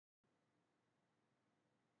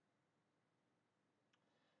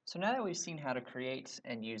So now that we've seen how to create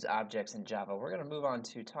and use objects in Java, we're going to move on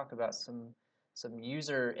to talk about some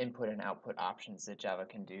user input and output options that Java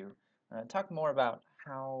can do. Talk more about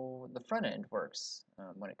how the front end works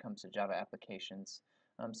when it comes to Java applications.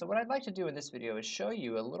 So what I'd like to do in this video is show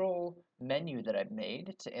you a little menu that I've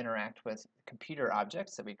made to interact with computer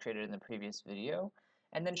objects that we created in the previous video,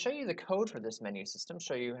 and then show you the code for this menu system,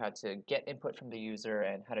 show you how to get input from the user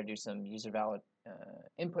and how to do some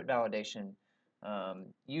input validation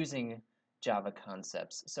using Java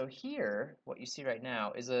concepts. So here, what you see right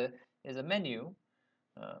now is a menu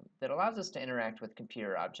that allows us to interact with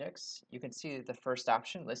computer objects. You can see that the first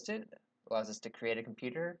option listed allows us to create a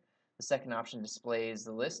computer. The second option displays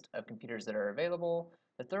the list of computers that are available.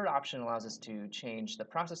 The third option allows us to change the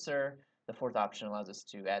processor. The fourth option allows us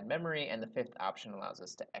to add memory, and the fifth option allows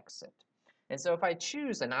us to exit. And so if I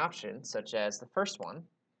choose an option, such as the first one,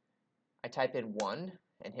 I type in 1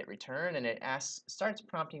 and hit return, and it starts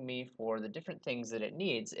prompting me for the different things that it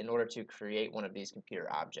needs in order to create one of these computer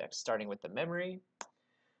objects, starting with the memory,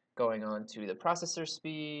 going on to the processor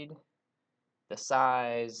speed, the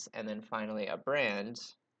size, and then finally a brand.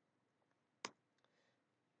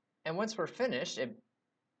 And once we're finished, it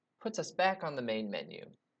puts us back on the main menu.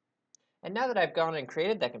 And now that I've gone and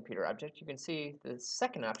created that computer object, you can see the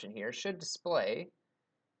second option here should display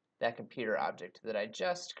that computer object that I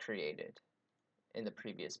just created in the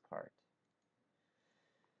previous part.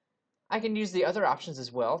 I can use the other options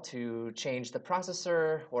as well to change the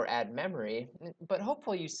processor or add memory, but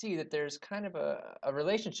hopefully you see that there's kind of a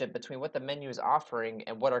relationship between what the menu is offering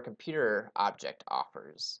and what our computer object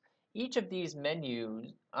offers. Each of these menu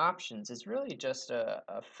options is really just a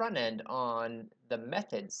front end on the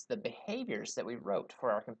methods, the behaviors that we wrote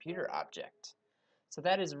for our computer object. So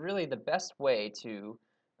that is really the best way to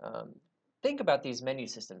um, think about these menu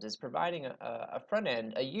systems, is providing a front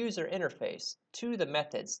end, a user interface to the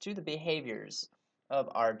methods, to the behaviors of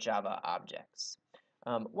our Java objects.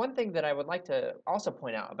 One thing that I would like to also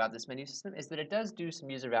point out about this menu system is that it does do some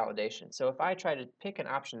user validation. So if I try to pick an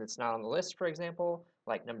option that's not on the list, for example,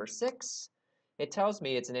 like number 6, it tells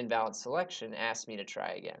me it's an invalid selection, asks me to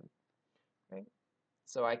try again. Right?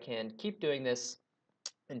 So I can keep doing this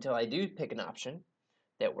until I do pick an option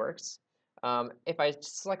that works. If I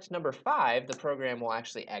select number 5, the program will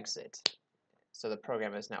actually exit. So the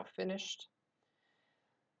program is now finished.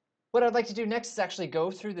 What I'd like to do next is actually go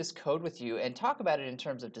through this code with you and talk about it in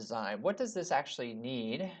terms of design. What does this actually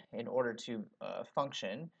need in order to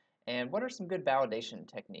function? And what are some good validation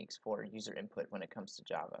techniques for user input when it comes to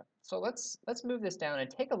Java? So let's move this down and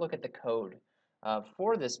take a look at the code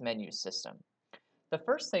for this menu system. The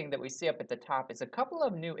first thing that we see up at the top is a couple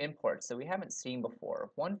of new imports that we haven't seen before.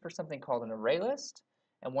 One for something called an ArrayList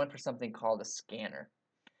and one for something called a scanner.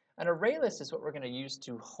 An ArrayList is what we're going to use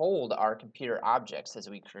to hold our computer objects as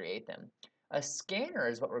we create them. A scanner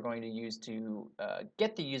is what we're going to use to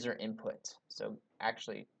get the user input, so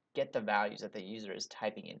actually get the values that the user is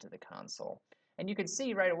typing into the console. And you can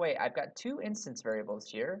see right away I've got two instance variables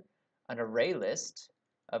here, an ArrayList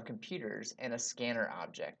of computers and a scanner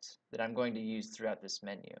object that I'm going to use throughout this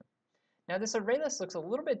menu. Now this ArrayList looks a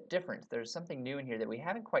little bit different. There's something new in here that we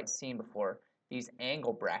haven't quite seen before, these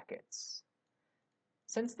angle brackets.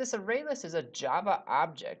 Since this ArrayList is a Java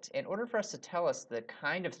object, in order for us to tell us the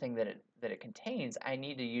kind of thing that it contains, I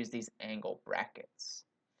need to use these angle brackets.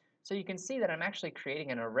 So you can see that I'm actually creating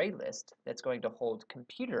an ArrayList that's going to hold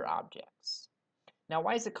computer objects. Now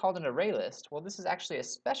why is it called an ArrayList? Well, this is actually a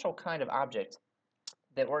special kind of object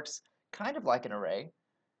that works kind of like an array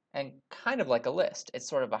and kind of like a list. It's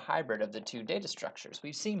sort of a hybrid of the two data structures.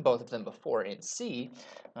 We've seen both of them before in C.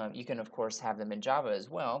 You can, of course, have them in Java as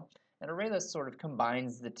well. An ArrayList sort of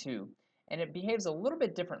combines the two, and it behaves a little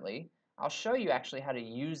bit differently. I'll show you actually how to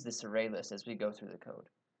use this ArrayList as we go through the code.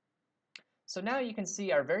 So now you can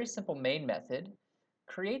see our very simple main method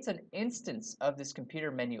creates an instance of this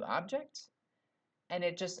computer menu object, and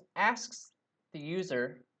it just asks the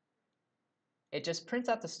user. It just prints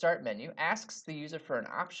out the start menu, asks the user for an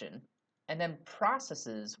option, and then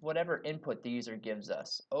processes whatever input the user gives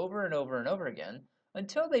us over and over and over again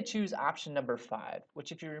until they choose option number 5,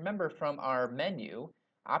 which if you remember from our menu,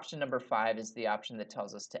 option number 5 is the option that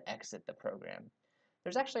tells us to exit the program.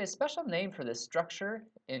 There's actually a special name for this structure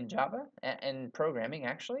in Java and programming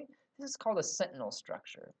actually. This is called a Sentinel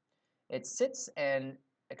structure. It sits and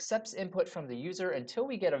accepts input from the user until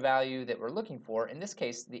we get a value that we're looking for, in this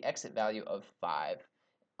case the exit value of 5,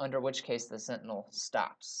 under which case the Sentinel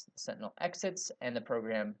stops. The Sentinel exits and the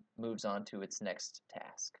program moves on to its next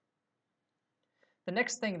task. The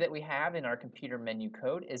next thing that we have in our computer menu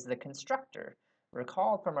code is the constructor.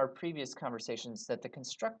 Recall from our previous conversations that the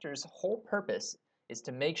constructor's whole purpose is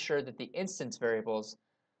to make sure that the instance variables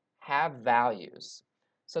have values.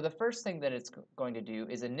 So the first thing that it's going to do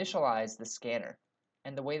is initialize the scanner.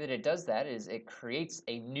 And the way that it does that is it creates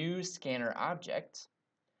a new scanner object.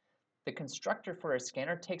 The constructor for a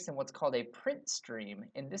scanner takes in what's called a print stream.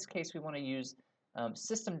 In this case, we want to use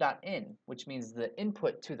system.in, which means the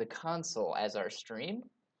input to the console as our stream.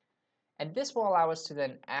 And this will allow us to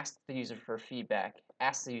then ask the user for feedback,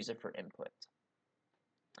 ask the user for input.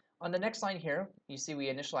 On the next line here, you see we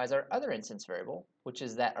initialize our other instance variable, which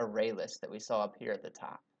is that array list that we saw up here at the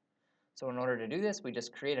top. So in order to do this, we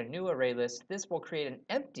just create a new array list. This will create an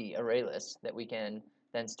empty array list that we can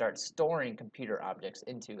then start storing computer objects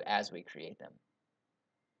into as we create them.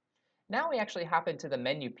 Now we actually hop into the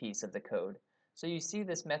menu piece of the code. So you see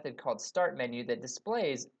this method called start menu that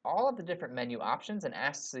displays all of the different menu options and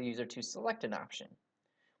asks the user to select an option.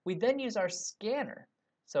 We then use our scanner.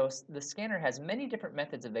 So the scanner has many different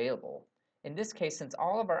methods available. In this case, since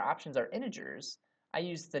all of our options are integers, I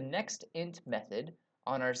use the nextInt method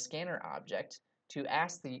on our scanner object to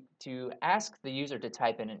ask the user to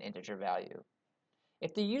type in an integer value.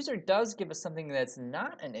 If the user does give us something that's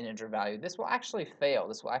not an integer value, this will actually fail.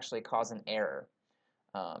 This will actually cause an error.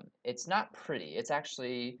 It's not pretty. It's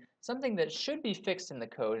actually something that should be fixed in the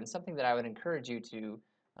code and something that I would encourage you to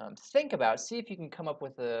think about. See if you can come up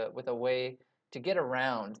with a way to get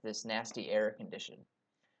around this nasty error condition.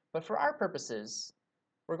 But for our purposes,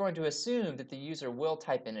 we're going to assume that the user will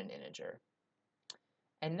type in an integer.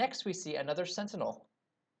 And next we see another Sentinel,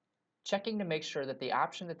 checking to make sure that the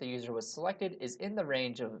option that the user was selected is in the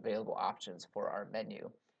range of available options for our menu.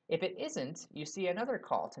 If it isn't, you see another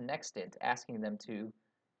call to nextInt asking them to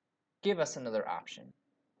give us another option.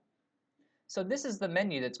 So this is the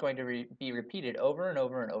menu that's going to be repeated over and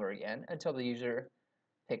over and over again until the user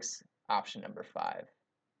picks option number 5.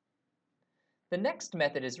 The next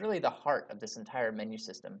method is really the heart of this entire menu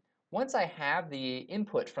system. Once I have the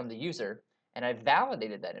input from the user and I've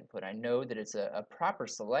validated that input, I know that it's a proper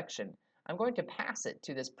selection, I'm going to pass it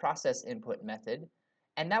to this process input method,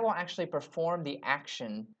 and that will actually perform the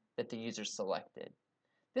action that the user selected.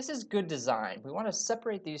 This is good design. We want to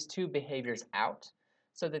separate these two behaviors out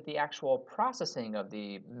so that the actual processing of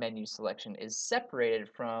the menu selection is separated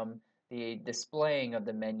from the displaying of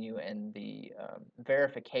the menu and the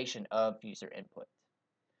verification of user input.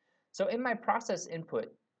 So in my process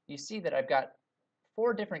input, you see that I've got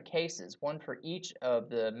 4 different cases, one for each of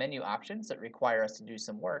the menu options that require us to do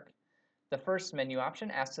some work. The first menu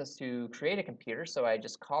option asks us to create a computer, so I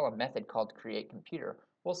just call a method called createComputer.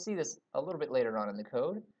 We'll see this a little bit later on in the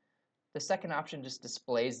code. The second option just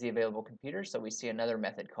displays the available computer, so we see another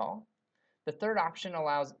method call. The third option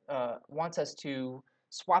wants us to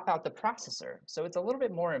swap out the processor, so it's a little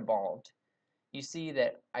bit more involved. You see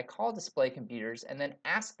that I call display computers and then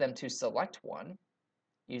ask them to select one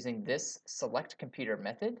using this select computer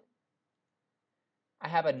method. I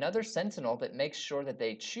have another Sentinel that makes sure that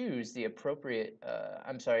they choose the appropriate,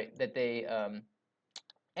 that they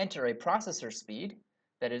enter a processor speed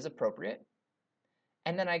that is appropriate.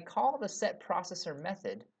 And then I call the setProcessor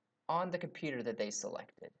method on the computer that they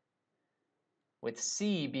selected, with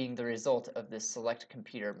C being the result of this select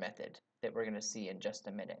computer method that we're going to see in just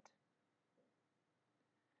a minute.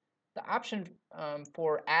 The option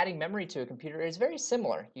for adding memory to a computer is very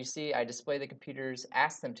similar. You see I display the computers,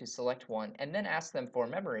 ask them to select one, and then ask them for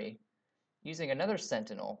memory using another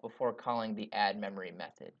Sentinel before calling the add memory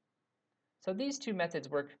method. So these two methods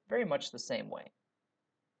work very much the same way.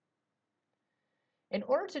 In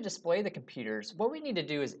order to display the computers, what we need to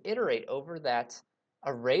do is iterate over that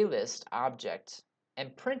ArrayList object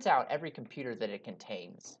and print out every computer that it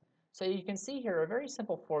contains. So you can see here a very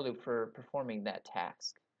simple for loop for performing that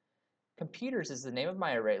task. Computers is the name of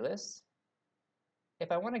my ArrayList.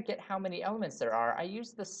 If I want to get how many elements there are, I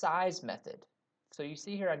use the size method. So you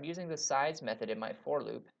see here I'm using the size method in my for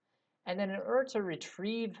loop. And then in order to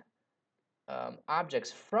retrieve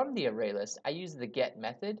objects from the ArrayList, I use the get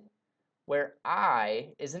method, where I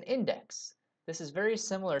is an index. This is very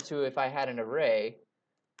similar to if I had an array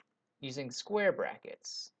using square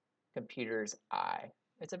brackets, computers I.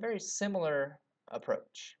 It's a very similar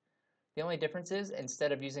approach. The only difference is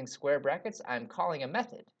instead of using square brackets, I'm calling a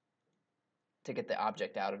method to get the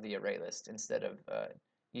object out of the array list instead of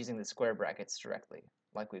using the square brackets directly,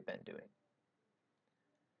 like we've been doing.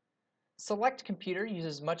 Select computer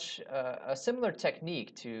uses a similar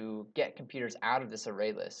technique to get computers out of this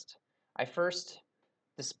array list. I first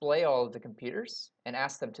display all of the computers and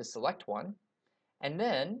ask them to select one, and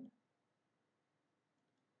then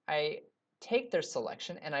I take their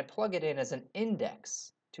selection and I plug it in as an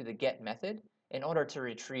index to the get method in order to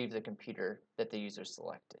retrieve the computer that the user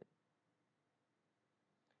selected.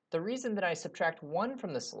 The reason that I subtract 1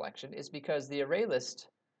 from the selection is because the array list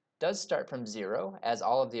does start from 0, as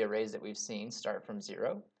all of the arrays that we've seen start from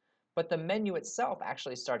 0, but the menu itself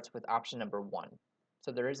actually starts with option number 1.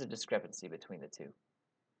 So there is a discrepancy between the two.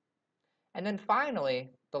 And then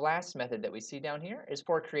finally, the last method that we see down here is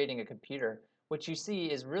for creating a computer, which you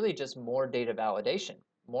see is really just more data validation,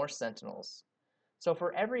 more sentinels. So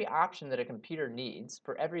for every option that a computer needs,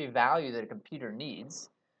 for every value that a computer needs,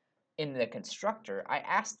 in the constructor, I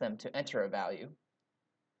ask them to enter a value.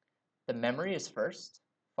 The memory is first,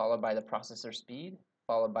 followed by the processor speed,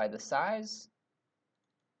 followed by the size,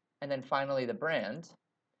 and then finally the brand.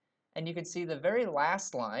 And you can see the very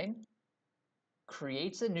last line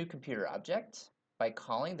creates a new computer object by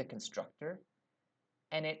calling the constructor,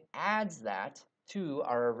 and it adds that to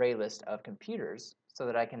our array list of computers so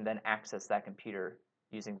that I can then access that computer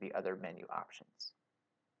using the other menu options.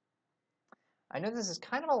 I know this is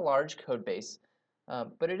kind of a large code base,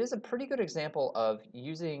 but it is a pretty good example of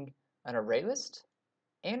using an array list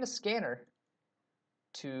and a scanner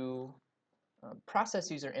to process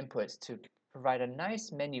user inputs to provide a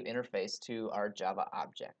nice menu interface to our Java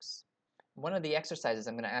objects. One of the exercises,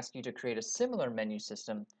 I'm going to ask you to create a similar menu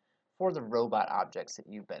system for the robot objects that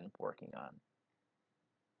you've been working on.